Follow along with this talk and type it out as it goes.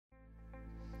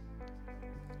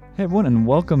Hey everyone, and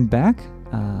welcome back.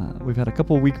 We've had a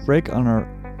couple week break on our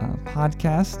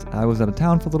podcast. I was out of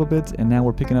town for a little bit, and now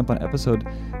we're picking up on episode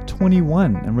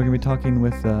 21, and we're going to be talking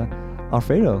with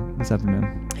Alfredo this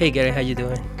afternoon. Hey Garrett, how you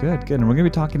doing? Good. And we're going to be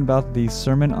talking about the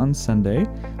Sermon on Sunday,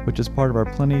 which is part of our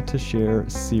Plenty to Share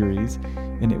series,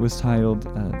 and it was titled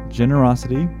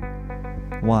Generosity,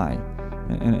 Why?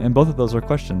 And both of those are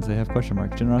questions. They have question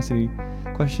marks. Generosity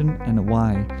question and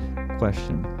why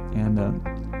question. And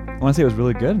I want to say it was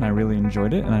really good, and I really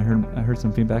enjoyed it. And I heard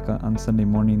some feedback on Sunday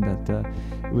morning that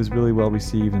it was really well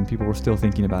received, and people were still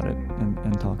thinking about it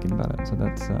and talking about it. So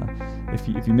that's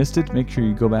if you missed it, make sure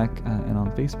you go back and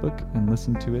on Facebook and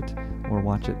listen to it or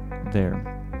watch it there.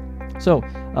 So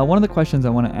one of the questions I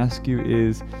want to ask you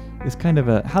is kind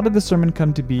of how did the sermon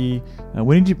come to be?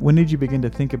 When did you begin to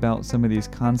think about some of these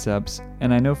concepts?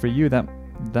 And I know for you that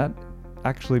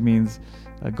actually means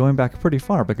going back pretty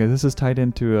far, because this is tied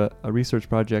into a research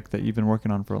project that you've been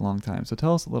working on for a long time. So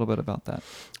tell us a little bit about that.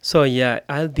 So yeah,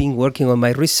 I've been working on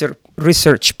my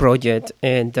research project,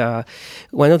 and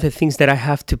one of the things that I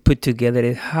have to put together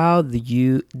is how do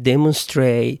you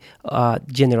demonstrate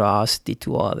generosity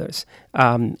to others,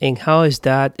 and how is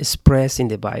that expressed in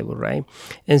the Bible, right?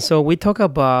 And so we talk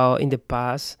about, in the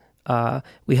past,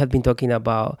 we have been talking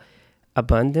about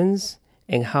abundance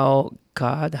and how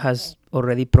God has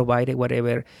already provided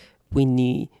whatever we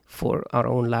need for our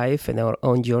own life and our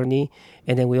own journey.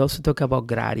 And then we also talk about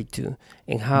gratitude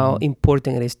and how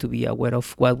important it is to be aware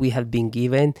of what we have been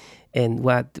given and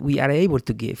what we are able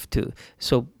to give to.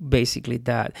 So basically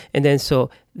that. And then so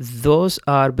those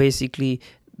are basically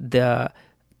the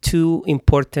two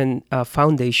important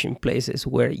foundation places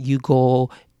where you go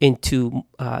into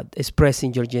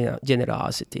expressing your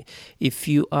generosity. If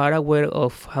you are aware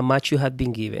of how much you have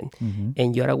been given,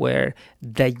 and you're aware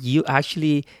that you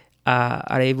actually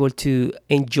are able to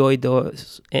enjoy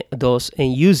those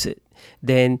and use it,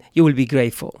 then you will be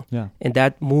grateful. Yeah. And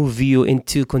that moves you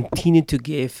into continue to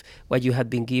give what you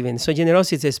have been given. So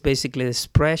generosity is basically the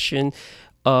expression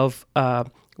of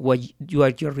what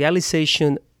your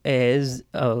realization is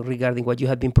regarding what you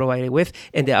have been provided with,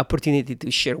 and the opportunity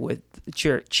to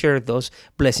share those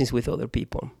blessings with other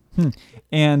people.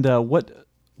 And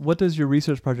what does your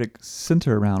research project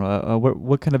center around?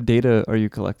 What kind of data are you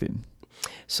collecting?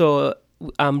 So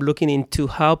I'm looking into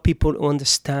how people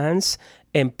understands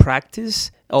and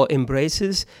practice or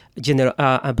embraces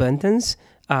abundance.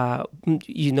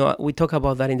 We talk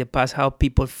about that in the past, how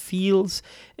people feels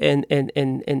and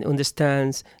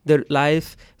understands their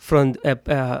life from a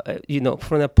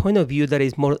point of view that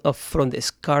is more of from the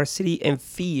scarcity and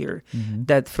fear,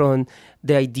 that from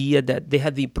the idea that they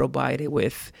have been provided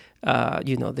with,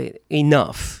 the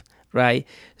enough, right?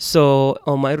 So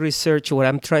on my research, what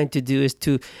I'm trying to do is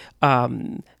to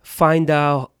find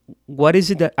out what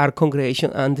is it that our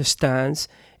congregation understands.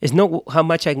 It's not how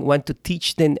much I want to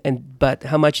teach them, but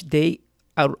how much they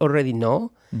already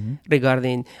know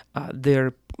regarding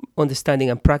their understanding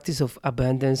and practice of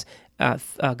abundance,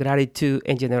 gratitude,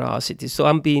 and generosity. So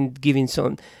I'm giving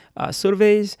some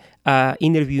surveys,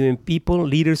 interviewing people,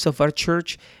 leaders of our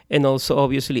church, and also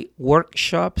obviously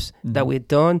workshops that we've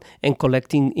done, and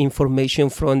collecting information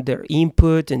from their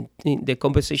input and in the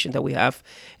conversation that we have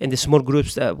and the small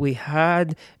groups that we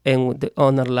had and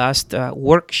on our last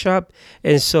workshop.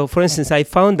 And so, for instance, I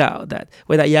found out that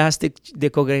when I asked the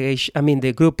congregation,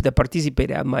 the group that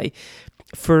participated at my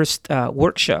first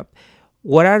workshop,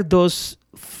 what are those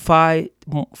five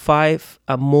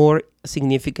more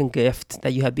significant gifts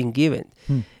that you have been given?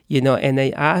 And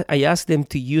I asked them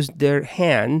to use their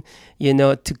hand,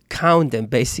 to count them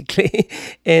basically.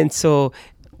 And so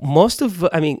most of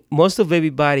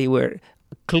everybody were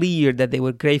clear that they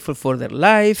were grateful for their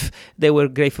life, they were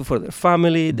grateful for their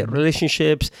family, their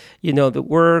relationships, the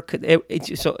work.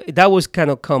 So that was kind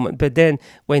of common. But then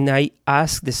when I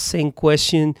asked the same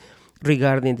question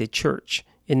regarding the church,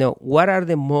 what are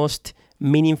the most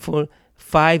meaningful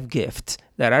 5 gifts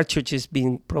that our church is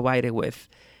being provided with?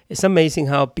 It's amazing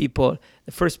how the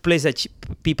first place that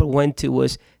people went to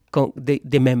was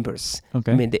the members,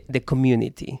 Okay. the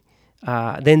community,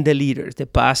 then the leaders, the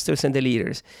pastors and the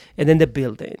leaders, and then the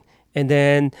building, and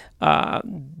then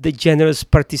the generous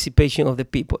participation of the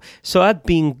people. So I've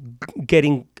been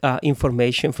getting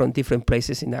information from different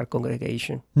places in our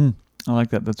congregation. I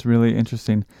like that. That's really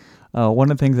interesting.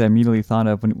 One of the things I immediately thought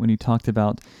of when you talked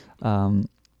about kind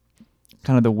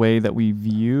of the way that we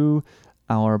view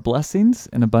our blessings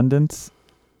and abundance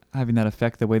having that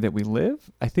affect the way that we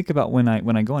live. I think about when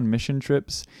I go on mission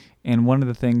trips, and one of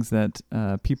the things that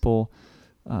people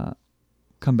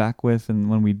come back with, and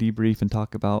when we debrief and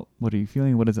talk about what are you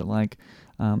feeling, what is it like,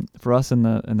 for us in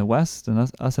the West and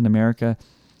us in America,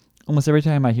 almost every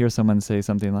time I hear someone say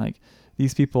something like,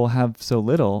 these people have so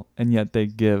little and yet they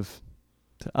give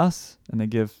to us and they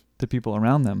give to people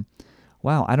around them.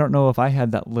 Wow, I don't know if I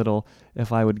had that little,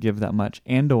 if I would give that much.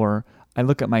 And or I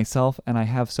look at myself and I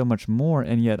have so much more,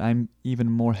 and yet I'm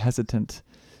even more hesitant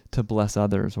to bless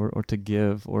others or to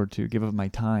give of my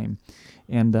time.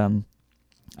 And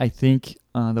I think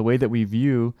the way that we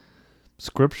view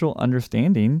scriptural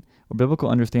understanding or biblical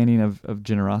understanding of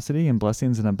generosity and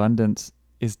blessings and abundance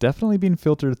is definitely being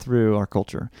filtered through our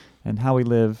culture and how we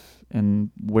live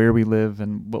and where we live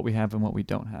and what we have and what we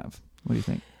don't have. What do you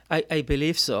think? I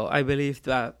believe so. I believe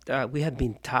that we have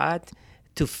been taught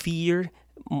to fear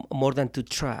more than to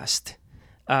trust.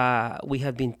 We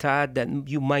have been taught that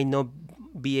you might not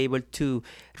be able to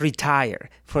retire,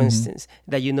 for instance,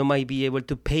 that you might be able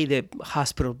to pay the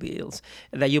hospital bills,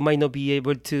 that you might not be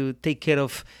able to take care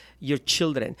of your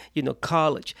children,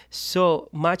 college. So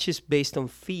much is based on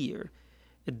fear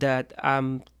that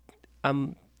I'm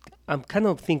kind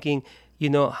of thinking,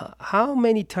 how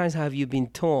many times have you been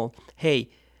told, hey,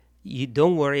 you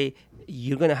don't worry,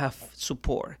 you're going to have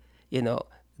support,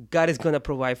 God is going to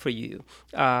provide for you.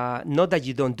 Not that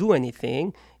you don't do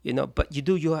anything, but you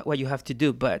do what you have to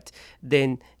do. But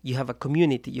then you have a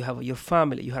community, you have your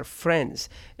family, you have friends.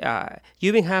 You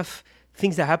even have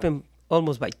things that happen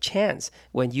almost by chance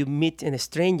when you meet a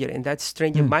stranger, and that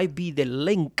stranger might be the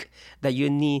link that you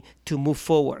need to move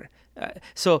forward.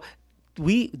 So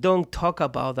we don't talk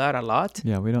about that a lot.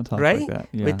 Yeah, we don't talk right? like that.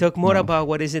 Yeah, we talk more about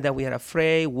what is it that we are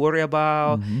afraid, worry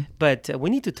about. But we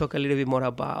need to talk a little bit more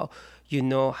about,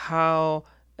 how...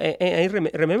 And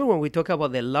remember when we talk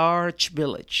about the large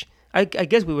village, I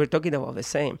guess we were talking about the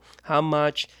same, how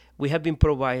much we have been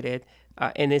provided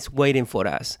and it's waiting for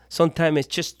us. Sometimes it's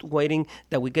just waiting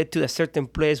that we get to a certain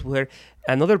place where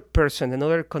another person,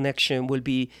 another connection will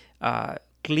be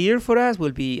clear for us,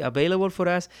 will be available for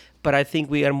us. But I think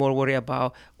we are more worried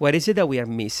about what is it that we are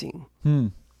missing.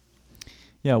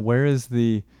 Yeah, where's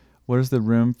the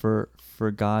room for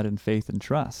God and faith and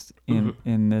trust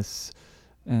in this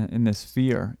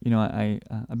fear?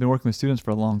 I've been working with students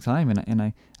for a long time, and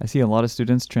I see a lot of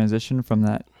students transition from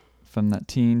that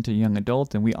teen to young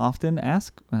adult, and we often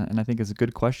ask, and I think it's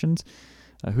good questions,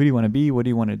 who do you want to be? What do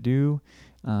you want to do?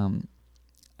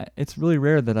 It's really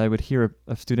rare that I would hear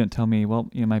a student tell me, well,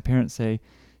 my parents say,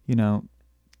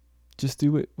 just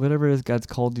do whatever it is God's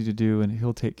called you to do, and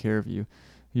He'll take care of you.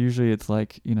 Usually it's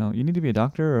like, you need to be a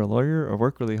doctor or a lawyer or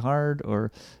work really hard,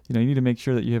 or, you need to make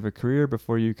sure that you have a career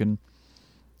before you can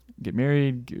get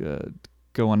married,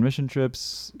 go on mission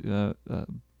trips,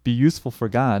 be useful for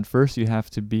God. First, you have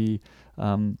to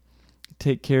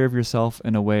take care of yourself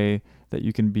in a way that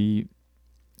you can be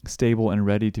stable and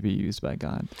ready to be used by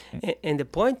God. And the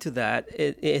point to that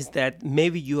is that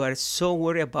maybe you are so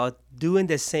worried about doing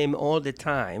the same all the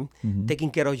time,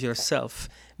 taking care of yourself,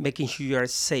 making sure you are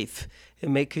safe,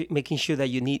 and making sure that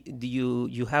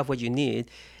you have what you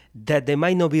need, that there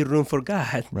might not be room for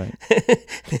God. Right.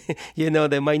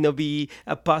 There might not be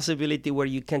a possibility where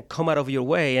you can come out of your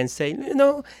way and say,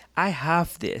 I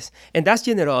have this. And that's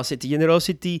generosity.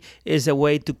 Generosity is a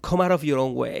way to come out of your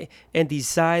own way and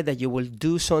decide that you will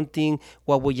do something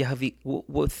with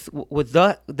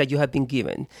that you have been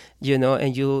given,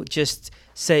 and you just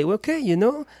say, okay,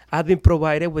 I've been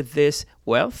provided with this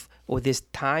wealth, with this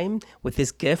time, with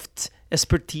this gift,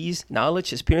 expertise,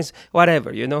 knowledge, experience,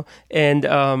 whatever, and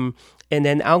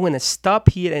then I'm going to stop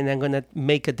here and I'm going to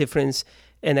make a difference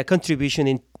and a contribution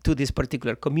into this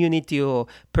particular community or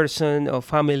person or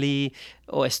family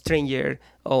or a stranger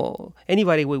or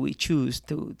anybody where we choose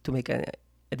to make a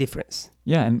difference.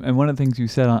 Yeah, and one of the things you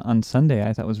said on Sunday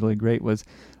I thought was really great was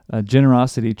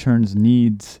generosity turns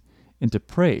needs into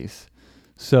praise.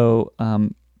 So,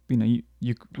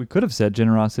 we could have said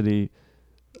generosity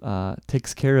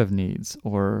takes care of needs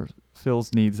or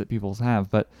fills needs that people have,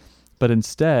 but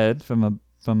instead, from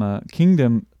a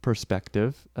kingdom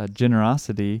perspective,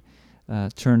 generosity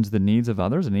turns the needs of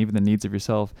others and even the needs of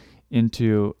yourself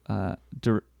into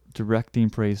directing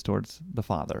praise towards the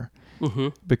Father,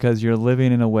 because you're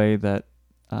living in a way that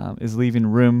is leaving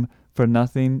room for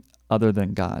nothing other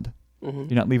than God. You're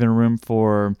not leaving room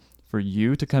for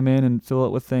you to come in and fill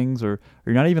it with things, or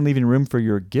you're not even leaving room for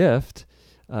your gift.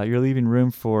 You're leaving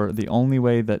room for the only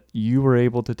way that you were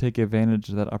able to take advantage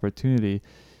of that opportunity.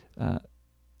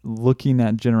 Looking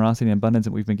at generosity and abundance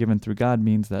that we've been given through God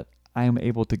means that I am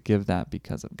able to give that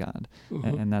because of God.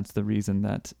 And that's the reason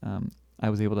that I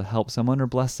was able to help someone or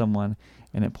bless someone,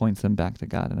 and it points them back to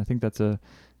God. And I think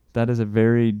that is a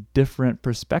very different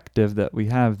perspective that we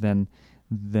have than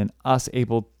us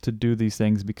able to do these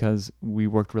things because we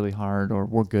worked really hard or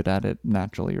we're good at it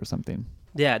naturally or something.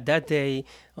 Yeah, that day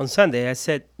on Sunday, I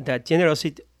said that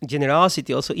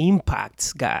generosity also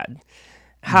impacts God.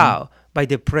 Mm-hmm. How? By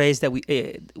the praise that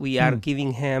we are Hmm.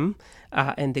 giving Him,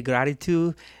 and the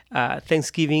gratitude,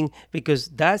 thanksgiving, because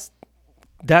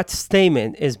that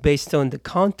statement is based on the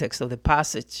context of the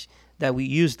passage that we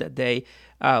used that day,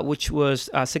 which was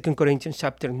 2 Corinthians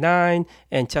chapter 9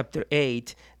 and chapter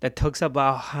 8, that talks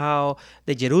about how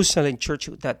the Jerusalem church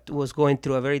that was going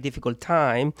through a very difficult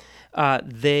time,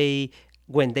 they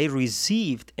when they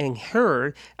received and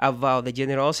heard about the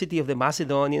generosity of the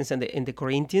Macedonians and the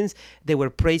Corinthians, they were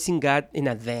praising God in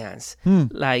advance. Hmm.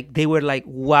 Like they were like,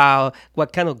 wow,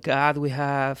 what kind of God we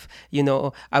have.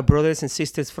 Our brothers and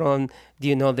sisters from,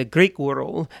 the Greek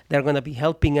world, they're going to be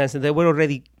helping us. And they were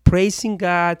already praising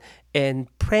God and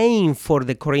praying for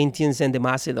the Corinthians and the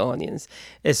Macedonians.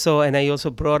 And I also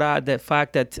brought out the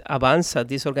fact that Avanza,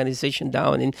 this organization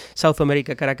down in South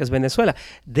America, Caracas, Venezuela,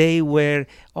 they were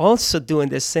also doing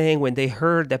the same when they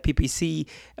heard that PPC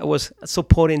was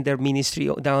supporting their ministry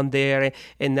down there.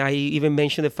 And I even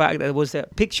mentioned the fact that there was a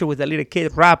picture with a little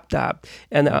kid wrapped up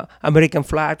in an American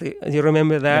flag. You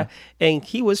remember that? Yeah.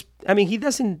 And he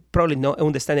doesn't probably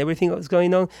understand everything that was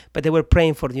going on, but they were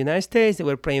praying for the United States. They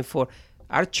were praying for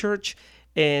our church.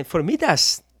 And for me,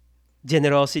 that's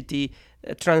generosity,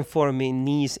 transforming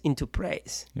needs into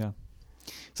praise. Yeah.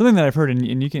 Something that I've heard,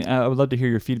 and you can, I would love to hear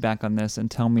your feedback on this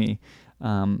and tell me,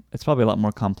 it's probably a lot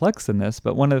more complex than this,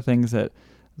 but one of the things that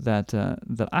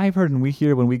I've heard and we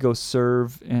hear when we go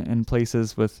serve in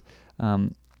places with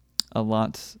a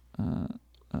lot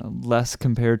less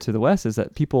compared to the West is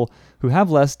that people who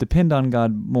have less depend on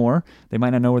God more. They might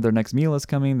not know where their next meal is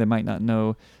coming. They might not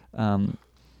know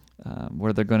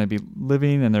where they're going to be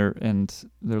living, and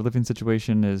their living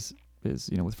situation is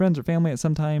with friends or family at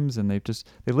sometimes, and they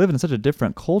live in such a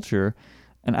different culture.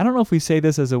 And I don't know if we say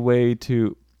this as a way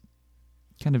to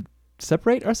kind of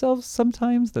separate ourselves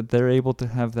sometimes, that they're able to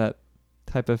have that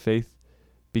type of faith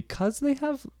because they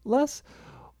have less,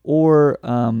 or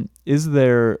is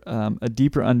there a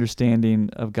deeper understanding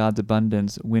of God's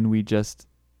abundance when we just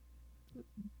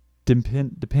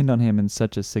depend on Him in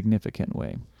such a significant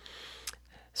way?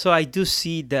 So I do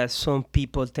see that some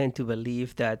people tend to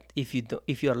believe that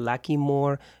if you're lacking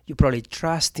more, you're probably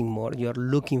trusting more. You're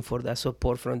looking for that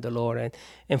support from the Lord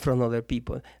and from other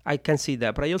people. I can see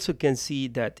that, but I also can see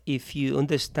that if you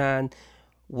understand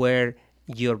where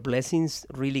your blessings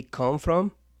really come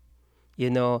from,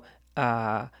 you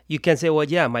can say, well,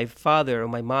 yeah, my father or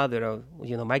my mother or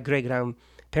my great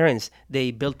grandparents,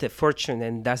 they built a fortune,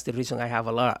 and that's the reason I have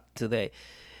a lot today.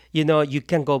 You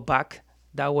can go back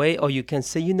that way, or you can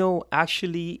say,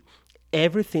 actually,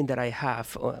 everything that I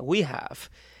have, or we have,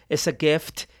 is a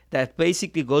gift that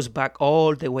basically goes back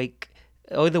all the way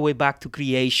back to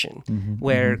creation,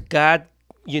 where God,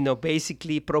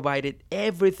 basically provided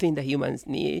everything that humans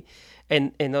need,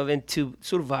 and in order to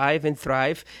survive and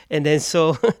thrive. And then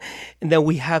and then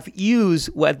we have used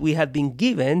what we have been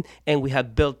given, and we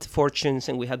have built fortunes,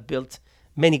 and we have built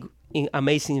many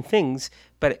amazing things,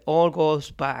 but it all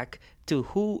goes back to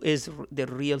who is the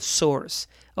real source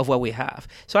of what we have.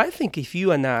 So I think if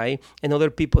you and I and other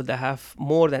people that have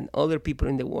more than other people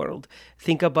in the world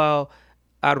think about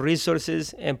our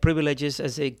resources and privileges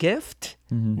as a gift,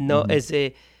 not as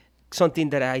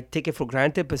something that I take it for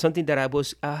granted, but something that I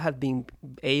have been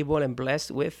able and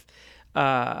blessed with,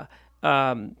 then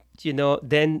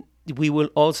we will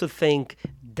also think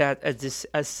that as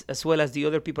well as the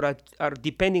other people are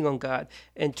depending on God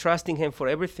and trusting Him for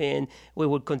everything, we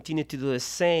will continue to do the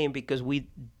same, because we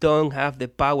don't have the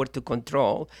power to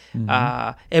control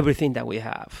everything that we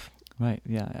have. Right.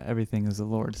 Yeah. Everything is the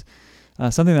Lord's.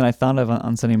 Something that I thought of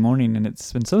on Sunday morning, and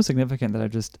it's been so significant that I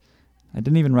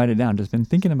didn't even write it down. Just been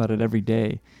thinking about it every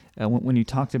day. When you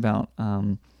talked about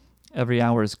every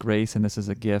hour is grace, and this is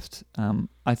a gift,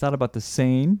 I thought about the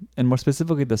saying, and more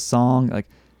specifically the song, like,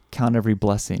 count every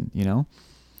blessing,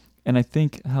 and I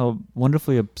think how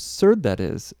wonderfully absurd that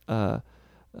is. You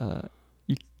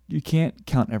can't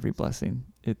count every blessing.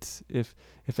 It's if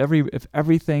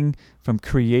everything from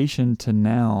creation to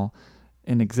now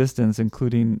in existence,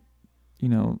 including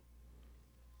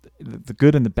the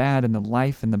good and the bad and the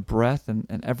life and the breath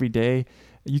and every day,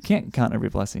 you can't count every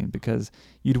blessing, because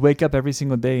you'd wake up every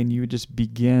single day and you would just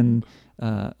begin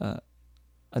a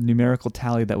numerical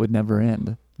tally that would never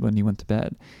end when you went to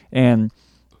bed. And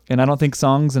I don't think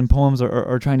songs and poems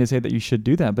are trying to say that you should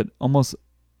do that, but almost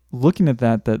looking at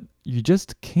that you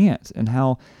just can't, and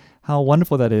how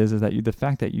wonderful that is that the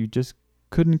fact that you just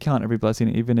couldn't count every blessing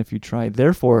even if you tried.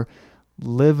 Therefore,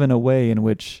 live in a way in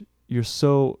which you're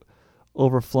so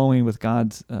overflowing with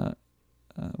God's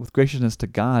with graciousness to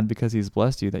God because He's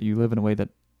blessed you, that you live in a way that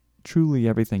truly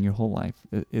everything, your whole life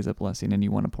is a blessing and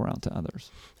you want to pour out to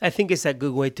others. I think it's a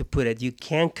good way to put it. You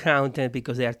can't count them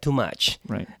because they are too much.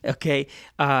 Right. Okay?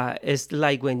 It's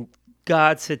like when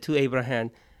God said to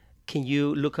Abraham, can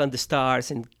you look on the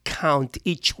stars and count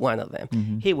each one of them?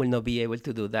 Mm-hmm. He will not be able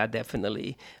to do that,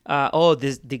 definitely.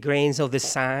 The grains of the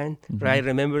sand, Mm-hmm. right?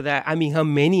 Remember that? I mean, how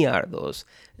many are those?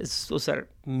 Those are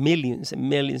millions and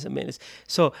millions and millions.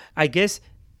 So I guess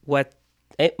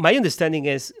my understanding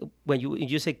is when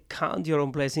you say count your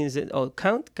own blessings, or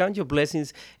count your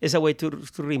blessings, is a way to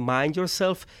remind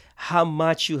yourself how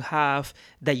much you have,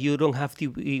 that you don't have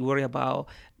to be worried about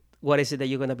what is it that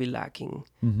you're going to be lacking.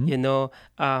 Mm-hmm.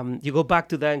 You go back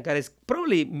to that, and God is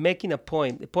probably making a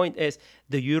point. The point is,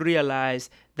 do you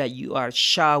realize that you are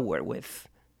showered with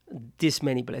this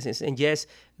many blessings? And yes,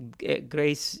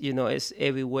 grace, is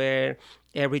everywhere,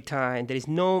 every time. There is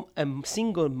no a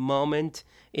single moment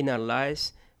in our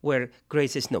lives where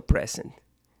grace is not present.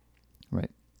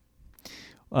 Right.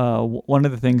 One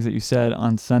of the things that you said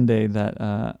on Sunday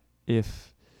that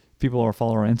if people are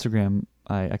following our Instagram,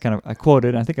 I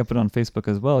quoted, I think I put it on Facebook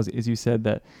as well, is you said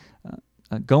that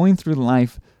going through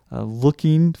life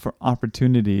looking for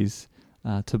opportunities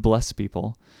to bless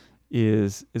people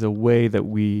is a way that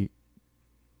we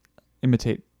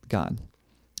imitate God,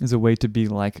 is a way to be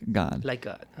like God. Like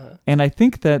God. Uh-huh. And I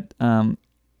think that on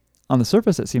the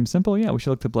surface it seems simple. Yeah, we should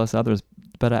look to bless others,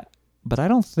 but I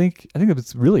think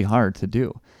it's really hard to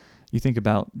do. You think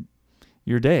about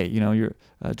your day, you're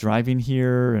driving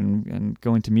here and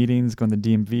going to meetings, going to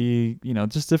DMV,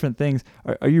 just different things.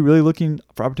 Are you really looking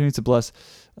for opportunities to bless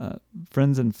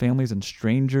friends and families and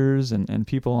strangers and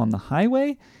people on the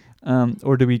highway?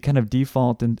 Or do we kind of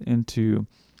default into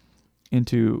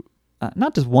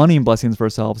not just wanting blessings for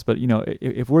ourselves, but,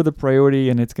 if we're the priority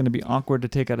and it's going to be awkward to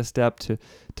take out a step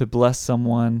to bless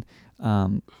someone,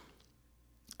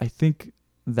 I think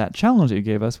that challenge that you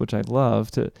gave us, which I love,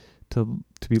 to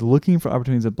be looking for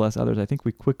opportunities to bless others, I think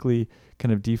we quickly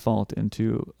kind of default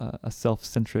into a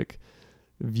self-centric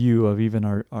view of even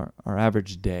our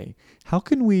average day. How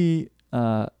can we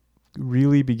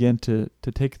really begin to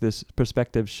take this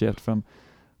perspective shift from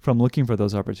looking for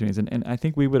those opportunities? And I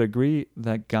think we would agree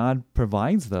that God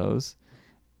provides those,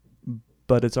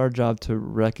 but it's our job to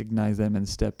recognize them and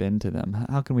step into them.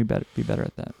 How can we be better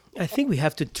at that? I think we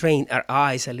have to train our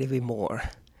eyes a little bit more,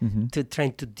 Mm-hmm. to try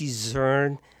to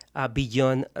discern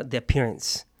beyond the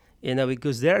appearance,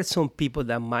 because there are some people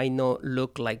that might not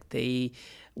look like they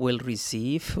will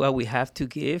receive what we have to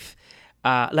give.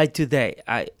 Like today,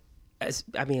 it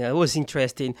was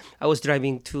interesting. I was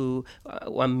driving to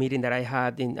one meeting that I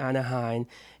had in Anaheim,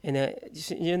 and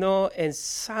and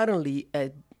suddenly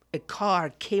a car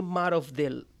came out of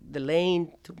the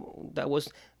lane that was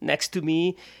next to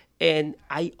me, and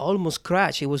I almost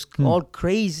crashed. It was all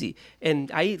crazy.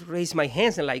 And I raised my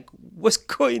hands and like, what's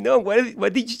going on?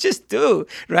 What did you just do?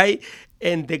 Right?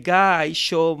 And the guy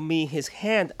showed me his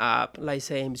hand up, like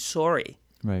saying, sorry.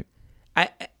 Right.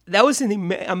 That was an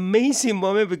amazing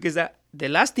moment, because the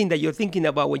last thing that you're thinking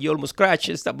about when you almost crash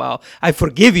is about, I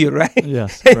forgive you, right?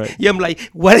 Yes, right. I'm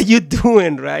like, what are you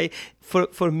doing, right?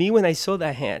 For me, when I saw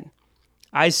that hand,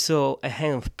 I saw a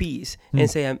hand of peace,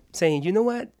 and saying, you know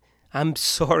what? I'm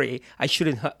sorry. I should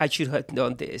have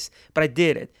done this, but I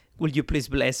did it. Will you please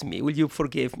bless me? Will you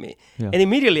forgive me? Yeah. And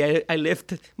immediately I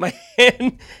lifted my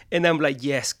hand, and I'm like,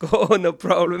 yes, go, no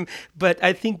problem. But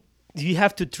I think you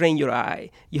have to train your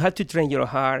eye. You have to train your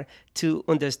heart to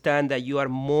understand that you are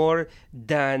more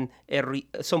than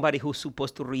somebody who's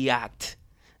supposed to react.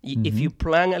 Mm-hmm. If you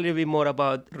plan a little bit more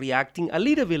about reacting, a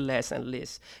little bit less and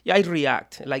less. Yeah, I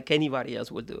react like anybody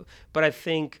else would do. But I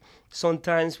think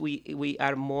sometimes we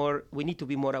need to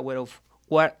be more aware of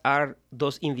what are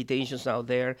those invitations out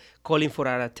there calling for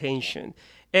our attention.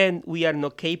 And we are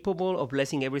not capable of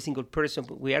blessing every single person,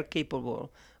 but we are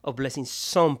capable of blessing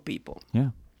some people.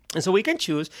 Yeah. And so we can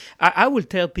choose. I will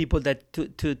tell people that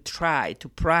to try to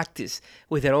practice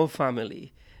with their own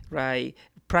family, right?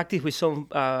 Practice with some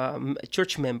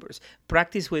church members,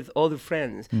 practice with other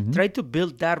friends. Mm-hmm. Try to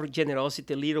build that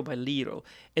generosity little by little,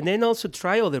 and then also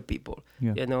try other people.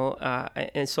 Yeah.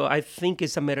 And so I think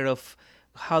it's a matter of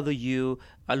how do you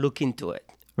look into it.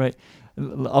 Right.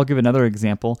 I'll give another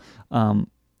example.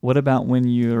 What about when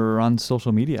you're on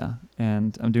social media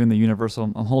and I'm doing the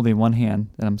universal, I'm holding one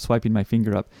hand and I'm swiping my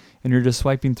finger up, and you're just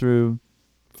swiping through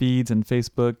feeds and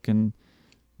Facebook, and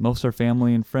most are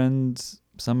family and friends.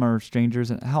 Some are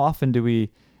strangers. And how often do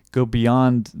we go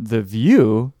beyond the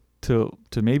view to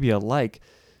maybe a like,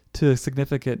 to a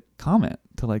significant comment,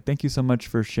 to like, thank you so much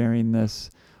for sharing this,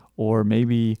 or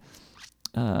maybe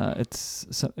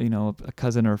it's a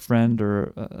cousin or a friend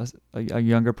or a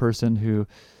younger person who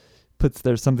puts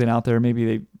there's something out there,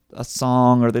 maybe a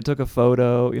song or they took a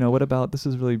photo. What about, this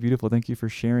is really beautiful, thank you for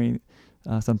sharing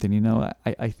something.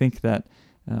 I think that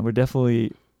we're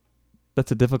definitely,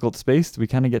 that's a difficult space. We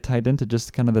kind of get tied into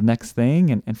just kind of the next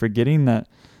thing and forgetting that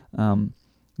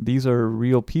these are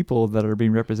real people that are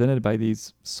being represented by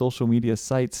these social media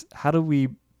sites. How do we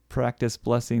practice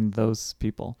blessing those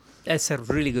people? That's a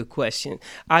really good question.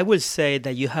 I will say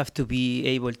that you have to be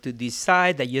able to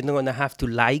decide that you're not going to have to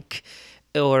like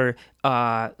or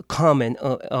comment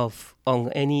on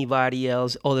anybody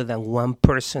else other than one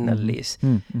person at least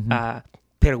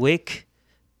per week,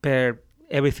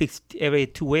 every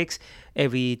 2 weeks,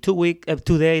 every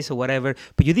 2 days or whatever.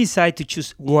 But you decide to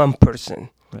choose one person.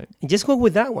 Right. And just go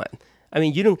with that one. I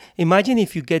mean, you don't imagine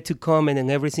if you get to comment on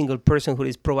every single person who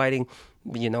is providing,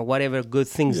 whatever good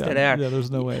things that are. Yeah, there's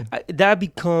no way. That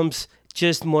becomes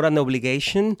just more an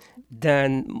obligation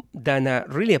than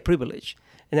really a privilege.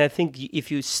 And I think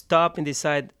if you stop and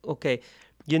decide, okay,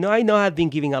 I know I've been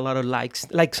giving a lot of likes.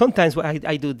 Like sometimes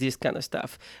I do this kind of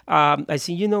stuff. I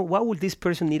see, why would this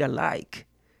person need a like?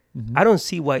 Mm-hmm. I don't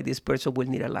see why this person will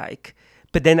need a like.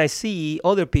 But then I see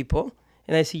other people.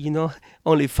 And I see,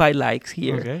 only 5 likes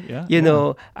here. Okay,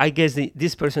 yeah. I guess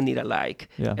this person need a like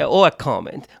or a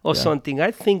comment or something.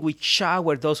 I think we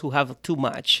shower those who have too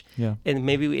much. Yeah. And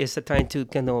maybe it's a time to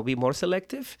kind of be more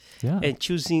selective. Yeah. And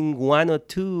choosing 1 or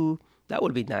 2, that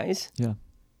would be nice. Yeah.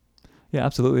 Yeah,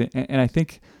 absolutely. And I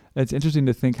think it's interesting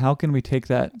to think, how can we take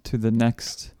that to the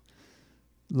next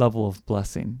level of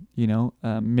blessing?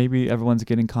 Maybe everyone's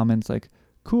getting comments like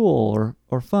cool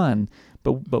or fun.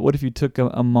 But what if you took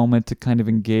a moment to kind of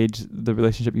engage the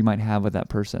relationship you might have with that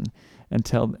person and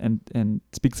tell and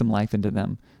speak some life into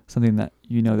them, something that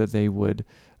that they would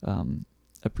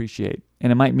appreciate.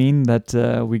 And it might mean that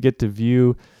we get to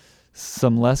view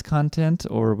some less content,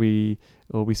 or we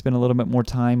spend a little bit more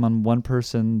time on one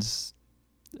person's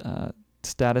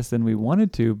status than we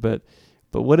wanted to. But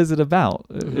what is it about?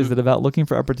 Mm-hmm. Is it about looking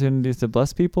for opportunities to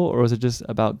bless people, or is it just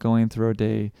about going through our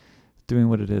day doing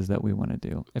what it is that we want to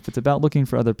do? If it's about looking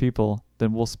for other people,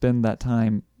 then we'll spend that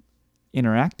time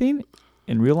interacting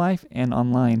in real life and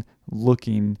online,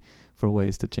 looking for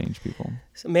ways to change people.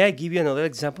 So may I give you another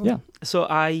example? Yeah. So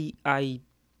I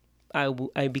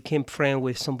became friend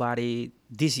with somebody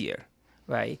this year,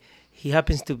 right? He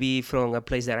happens to be from a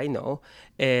place that I know,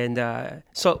 and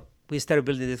so we started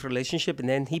building this relationship. And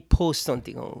then he posted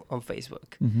something on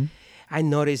Facebook. Mm-hmm. I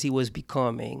noticed he was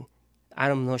becoming,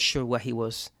 I'm not sure what he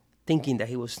was thinking that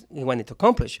he wanted to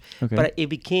accomplish, but it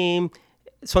became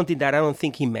something that I don't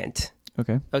think he meant.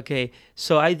 Okay.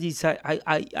 So I decide,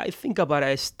 I think about it,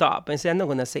 I stop and say, I'm not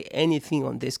going to say anything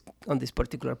on this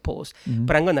particular post,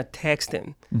 but I'm going to text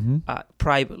him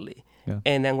privately. Yeah.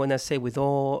 And I'm going to say with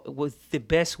the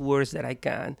best words that I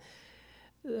can,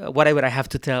 whatever I have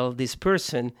to tell this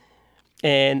person.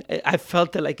 And I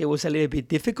felt like it was a little bit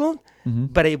difficult,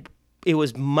 but it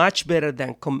was much better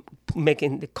than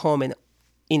making the comment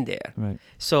in there. Right.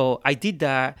 So I did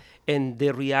that, and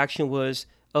the reaction was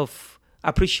of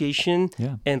appreciation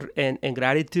and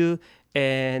gratitude.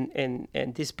 And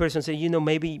this person said,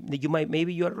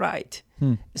 maybe you're right.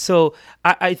 So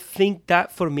I think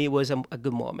that for me was a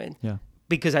good moment. Yeah.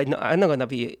 Because I'm not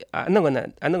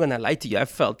gonna lie to you. I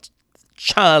felt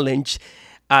challenged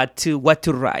to what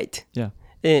to write. Yeah.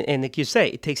 And like you say,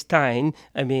 it takes time.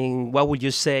 I mean, what would you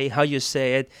say? How you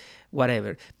say it?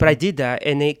 Whatever. But I did that,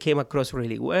 and it came across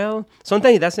really well.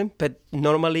 Sometimes it doesn't, but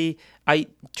normally I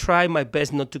try my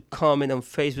best not to comment on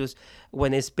Facebook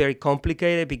when it's very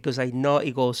complicated, because I know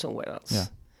it goes somewhere else.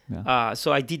 Yeah.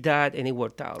 So I did that, and it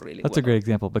worked out really well. That's a great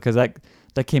example, because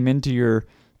that came into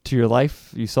your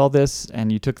life. You saw this,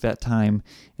 and you took that time,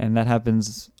 and that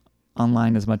happens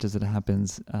online as much as it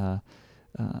happens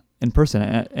in person.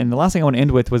 And the last thing I want to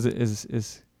end with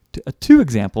is 2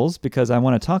 examples, because I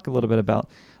want to talk a little bit about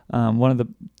one of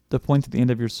the points at the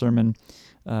end of your sermon.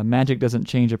 Magic doesn't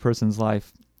change a person's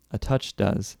life, a touch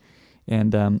does.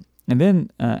 And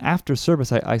then after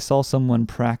service, I saw someone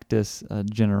practice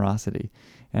generosity.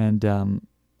 And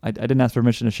I didn't ask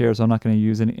permission to share, so I'm not going to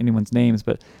use anyone's names,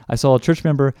 but I saw a church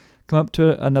member come up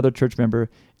to another church member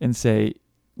and say,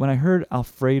 when I heard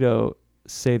Alfredo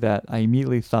say that, I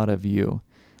immediately thought of you.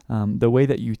 The way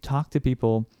that you talk to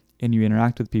people and you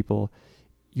interact with people,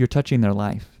 you're touching their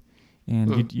life.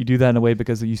 And you do that in a way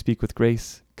because you speak with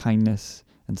grace, kindness,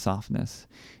 and softness.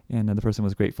 And the person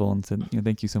was grateful and said,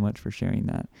 thank you so much for sharing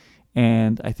that.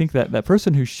 And I think that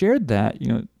person who shared that,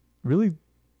 really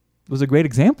was a great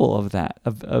example of that,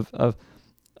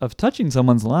 of touching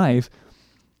someone's life.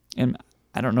 And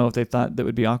I don't know if they thought that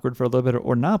would be awkward for a little bit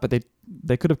or not, but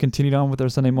they could have continued on with their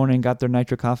Sunday morning, got their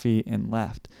nitro coffee, and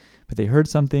left. But they heard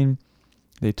something,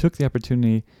 they took the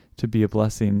opportunity to be a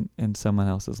blessing in someone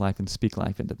else's life and speak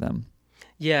life into them.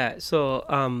 Yeah. So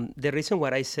the reason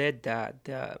why I said that,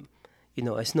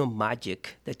 it's not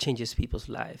magic that changes people's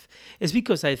life. It's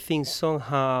because I think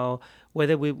somehow,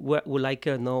 whether we like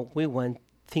it or not, we want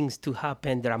things to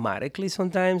happen dramatically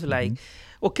sometimes. Like,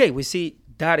 okay, we see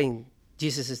that in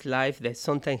Jesus' life, that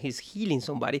sometimes he's healing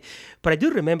somebody. But I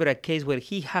do remember a case where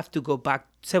he had to go back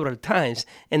several times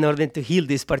in order to heal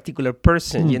this particular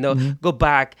person, go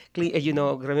back,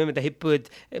 remember that he put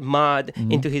mud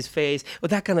into his face, or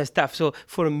that kind of stuff. So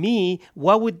for me,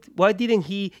 why didn't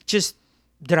he just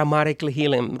dramatically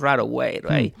heal him right away,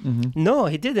 right? No,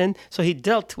 he didn't. So he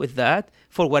dealt with that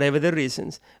for whatever the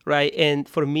reasons, right? And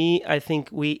for me, I think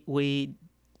we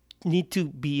need to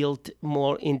build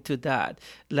more into that.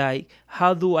 Like,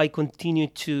 how do I continue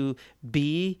to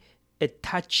be a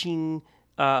touching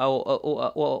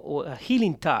or a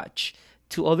healing touch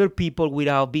to other people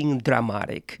without being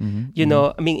dramatic?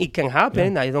 I mean, it can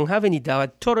happen. I don't have any doubt.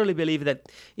 I totally believe that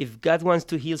if God wants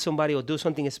to heal somebody or do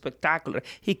something spectacular,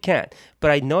 he can. But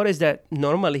I noticed that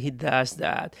normally he does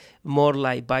that more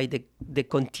like by the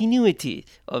continuity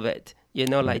of it,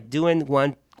 like doing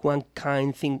one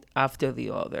kind thing after the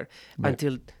other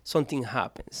until something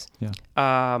happens.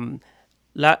 One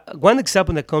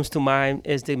example that comes to mind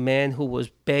is the man who was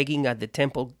begging at the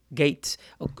temple gates,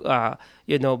 in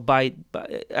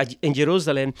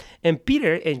Jerusalem. And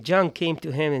Peter and John came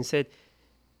to him and said,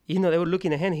 they were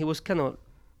looking at him. He was kind of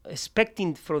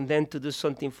expecting from them to do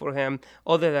something for him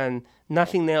other than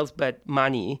nothing else but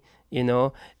money,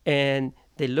 and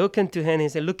they look into him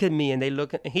and say, "Look at me," and he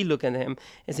looked at him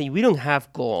and said, "We don't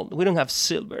have gold, we don't have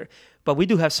silver, but we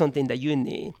do have something that you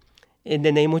need. In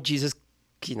the name of Jesus,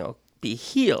 be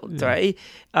healed," right?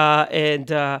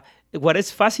 And what is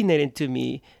fascinating to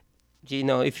me,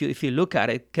 if you look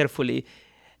at it carefully,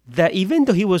 that even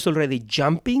though he was already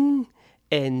jumping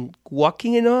and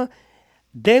walking,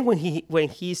 then when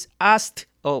he's asked,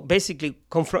 or basically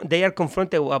they are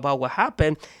confronted about what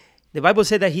happened, the Bible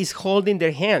said that he's holding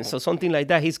their hands or something like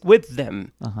that. He's with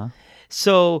them.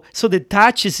 So the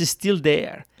touch is still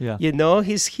there.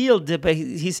 He's healed, but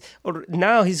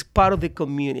now he's part of the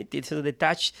community. So the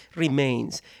touch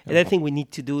remains. And I think we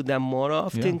need to do that more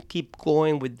often. Keep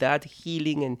going with that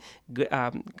healing and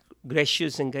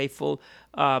gracious and grateful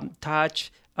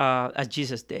touch as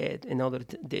Jesus did and others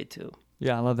did too.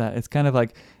 Yeah, I love that. It's kind of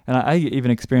like, and I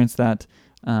even experienced that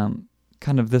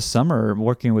kind of this summer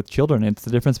working with children. It's the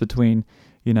difference between,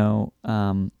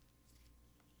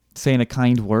 saying a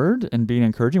kind word and being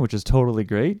encouraging, which is totally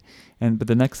great. But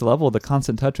the next level, the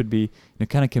constant touch would be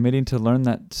kind of committing to learn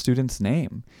that student's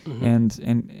name.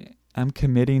 And I'm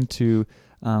committing to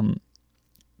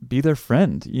be their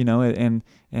friend,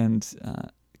 and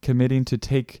committing to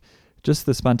take just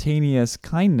the spontaneous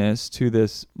kindness to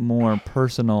this more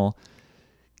personal,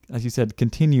 as you said,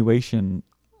 continuation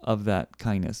of that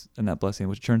kindness and that blessing,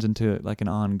 which turns into like an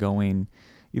ongoing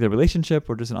either relationship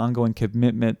or just an ongoing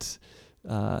commitment,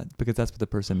 because that's what the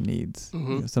person needs.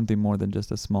 Something more than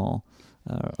just a small,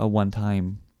 a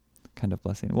one-time kind of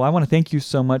blessing. Well, I want to thank you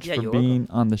so much for being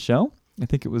on the show. I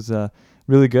think it was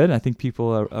really good. I think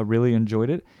people really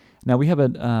enjoyed it. Now we have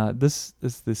this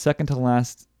is the second to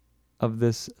last of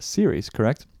this series,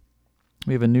 correct?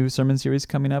 We have a new sermon series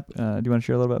coming up. Do you want to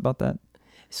share a little bit about that?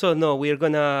 So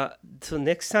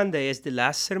next Sunday is the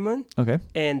last sermon. Okay.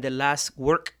 And the last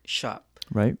workshop.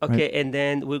 Right. Okay. Right. And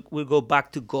then we'll go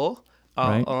back to go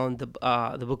on the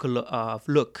book of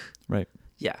Luke. Right.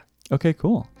 Yeah. Okay,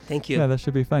 cool. Thank you. Yeah, that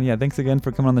should be fun. Yeah, thanks again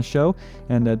for coming on the show.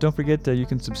 And don't forget, you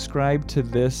can subscribe to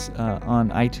this on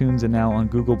iTunes and now on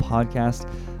Google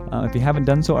Podcast. If you haven't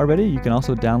done so already, you can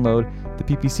also download the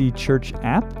PPC Church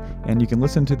app, and you can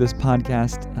listen to this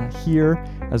podcast here,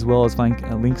 as well as find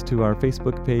links to our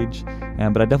Facebook page.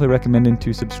 But I definitely recommend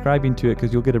subscribing to it,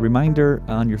 because you'll get a reminder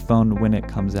on your phone when it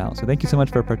comes out. So thank you so much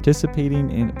for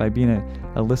participating by being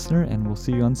a listener, and we'll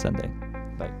see you on Sunday.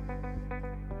 Bye.